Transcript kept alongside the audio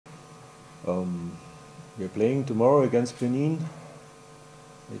We're playing tomorrow against Benin.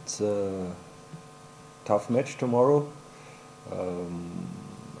 It's a tough match tomorrow.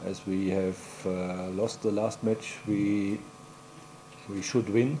 As we have lost the last match, we should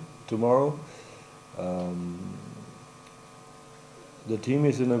win tomorrow. The team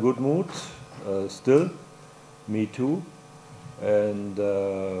is in a good mood still, me too, and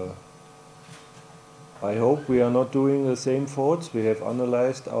I hope we are not doing the same faults. We have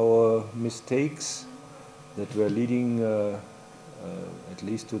analyzed our mistakes that were leading at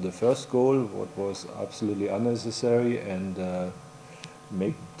least to the first goal, what was absolutely unnecessary and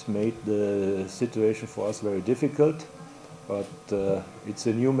made the situation for us very difficult. But it's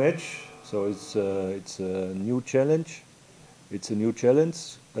a new match, so it's a new challenge. It's a new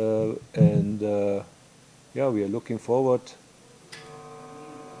challenge, and yeah, we are looking forward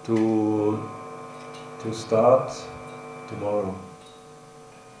to start tomorrow.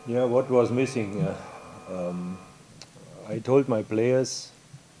 Yeah, what was missing? I told my players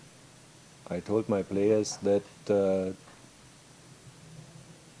that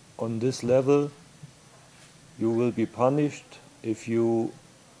on this level you will be punished if you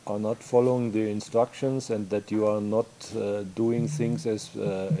are not following the instructions and that you are not doing things as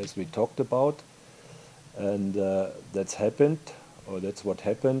we talked about, and that's happened, or that's what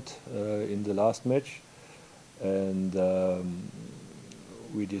happened in the last match, and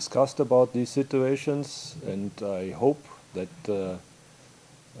we discussed about these situations, and I hope that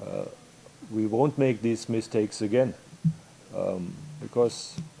we won't make these mistakes again,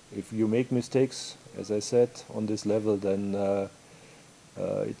 because if you make mistakes, as I said, on this level, then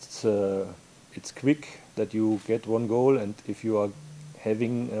it's quick that you get one goal, and if you are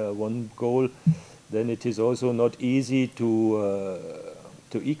having one goal, then it is also not easy to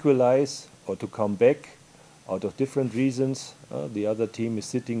equalize or to come back out of different reasons. The other team is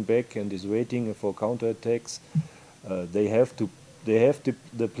sitting back and is waiting for counterattacks. They have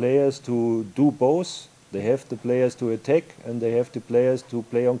the players to do both. They have the players to attack, and they have the players to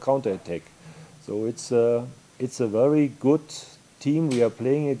play on counterattack. So it's a very good team we are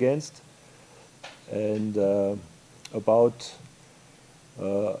playing against. And about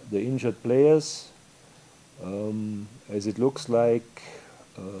the injured players, as it looks like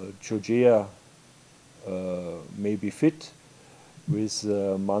Georgia may be fit. With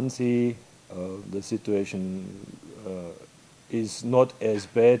Mansi, the situation is not as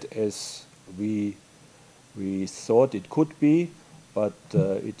bad as we thought it could be, but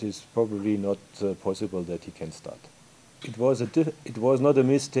it is probably not possible that he can start. It was not a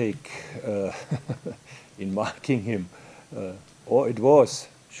mistake in marking him, or it was.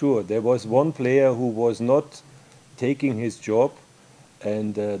 Sure, there was one player who was not taking his job,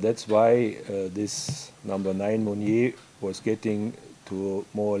 and that's why this number 9 Monnier was getting to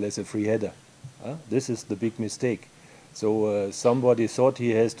more or less a free header. This is the big mistake. So somebody thought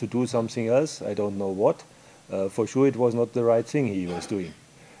he has to do something else. I don't know what. For sure, it was not the right thing he was doing.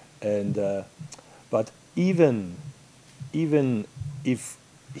 And but even if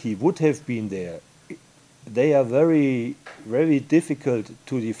he would have been there, they are very, very difficult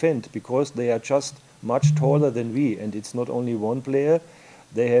to defend because they are just much taller than we, and it's not only one player.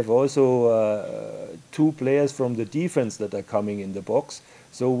 They have also 2 players from the defense that are coming in the box.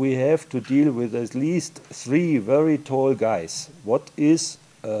 So we have to deal with at least 3 very tall guys. What is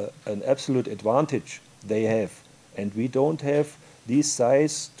an absolute advantage they have? And we don't have these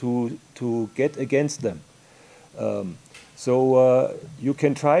size to get against them. So you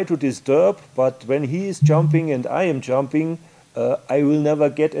can try to disturb, but when he is jumping and I am jumping, I will never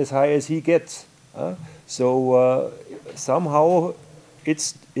get as high as he gets. So somehow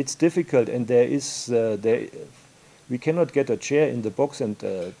it's difficult, and we cannot get a chair in the box and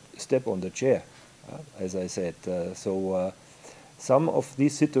step on the chair, as I said. So some of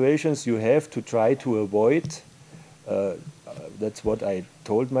these situations you have to try to avoid. That's what I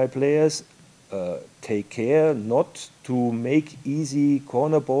told my players. Take care not to make easy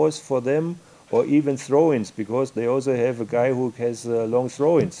corner balls for them or even throw-ins, because they also have a guy who has long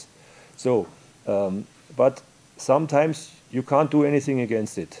throw-ins. So, but sometimes you can't do anything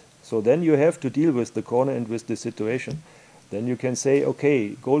against it. So then you have to deal with the corner and with the situation. Then you can say,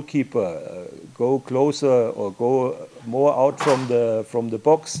 okay, goalkeeper, go closer or go more out from the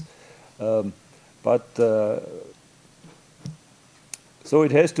box. So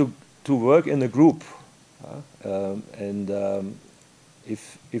it has to work in a group, and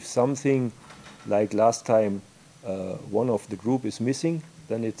if something like last time, one of the group is missing,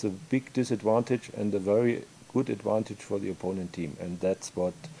 then it's a big disadvantage and a very good advantage for the opponent team, and that's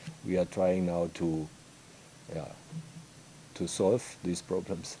what we are trying now to solve these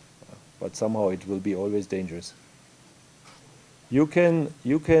problems. but somehow it will be always dangerous. You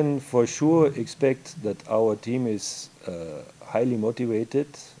can for sure expect that our team is highly motivated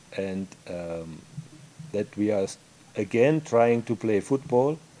and that we are again trying to play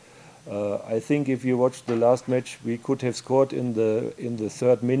football. I think if you watched the last match, we could have scored in the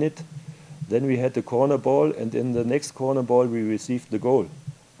 3rd minute. Then we had the corner ball, and in the next corner ball we received the goal.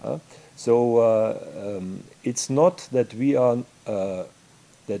 So it's not that we are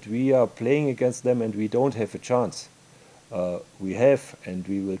playing against them and we don't have a chance. We have, and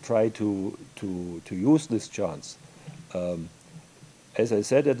we will try to use this chance. As I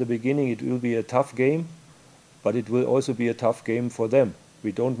said at the beginning, it will be a tough game, but it will also be a tough game for them.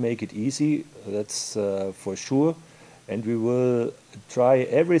 We don't make it easy, that's for sure, and we will try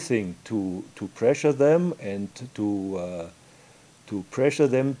everything to pressure them and to pressure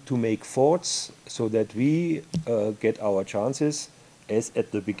them to make faults so that we get our chances as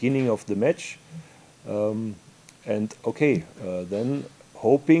at the beginning of the match. And okay, then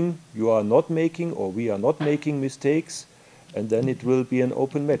hoping you are not making or we are not making mistakes, and then it will be an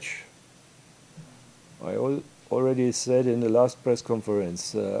open match. I already said in the last press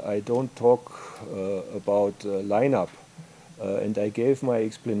conference, I don't talk about lineup, and I gave my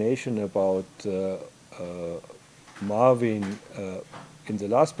explanation about Marvin in the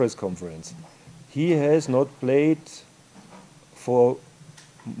last press conference. He has not played for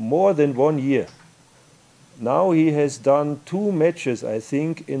more than 1 year. Now he has done 2 matches, I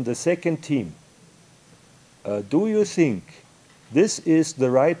think, in the 2nd team. Do you think this is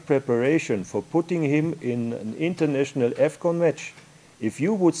the right preparation for putting him in an international AFCON match? If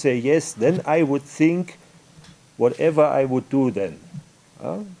you would say yes, then I would think whatever I would do then.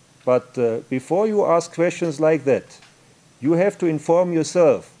 But before you ask questions like that, you have to inform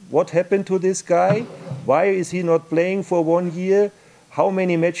yourself. What happened to this guy? Why is he not playing for 1 year? How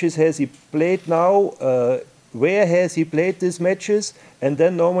many matches has he played now? Where has he played these matches? And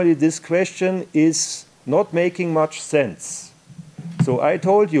then normally this question is not making much sense. So I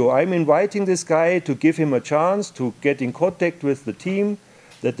told you, I'm inviting this guy to give him a chance to get in contact with the team,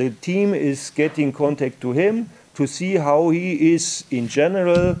 that the team is getting contact to him, to see how he is in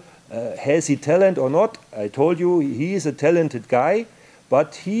general. Has he talent or not? I told you he is a talented guy,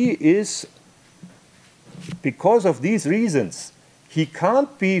 but he is, because of these reasons, he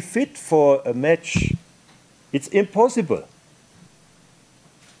can't be fit for a match. It's impossible.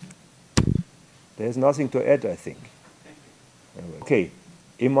 There's nothing to add, I think. Okay,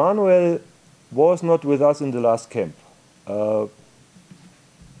 Emmanuel was not with us in the last camp.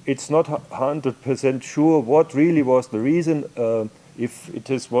 It's not 100% sure what really was the reason, if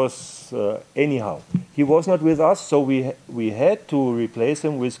it was anyhow. He was not with us, so we had to replace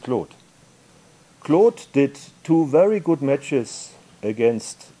him with Claude. Claude did 2 very good matches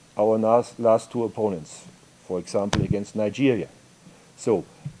against our last 2 opponents, for example, against Nigeria. So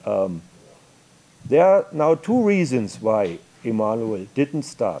there are now 2 reasons why Emmanuel didn't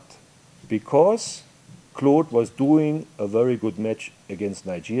start. Because Claude was doing a very good match against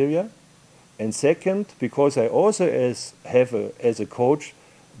Nigeria, and second, because I also have as a coach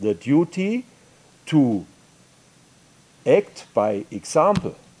the duty to act by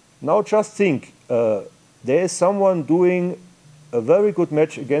example. Now just think, there is someone doing a very good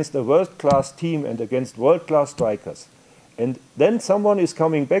match against a world-class team and against world-class strikers. And then someone is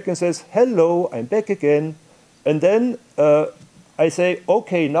coming back and says, hello, I'm back again. And then I say,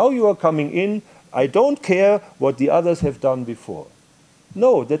 okay, now you are coming in. I don't care what the others have done before.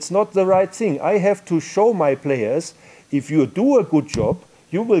 No, that's not the right thing. I have to show my players, if you do a good job,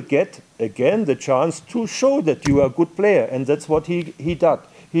 you will get, again, the chance to show that you are a good player. And that's what he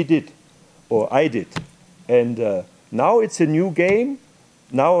did, or I did. And now it's a new game.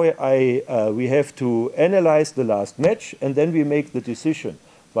 Now we have to analyze the last match, and then we make the decision.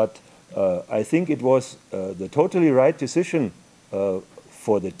 But I think it was the totally right decision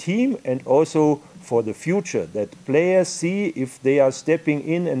for the team and also for the future, that players see if they are stepping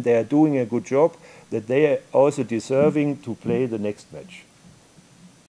in and they are doing a good job, that they are also deserving to play the next match.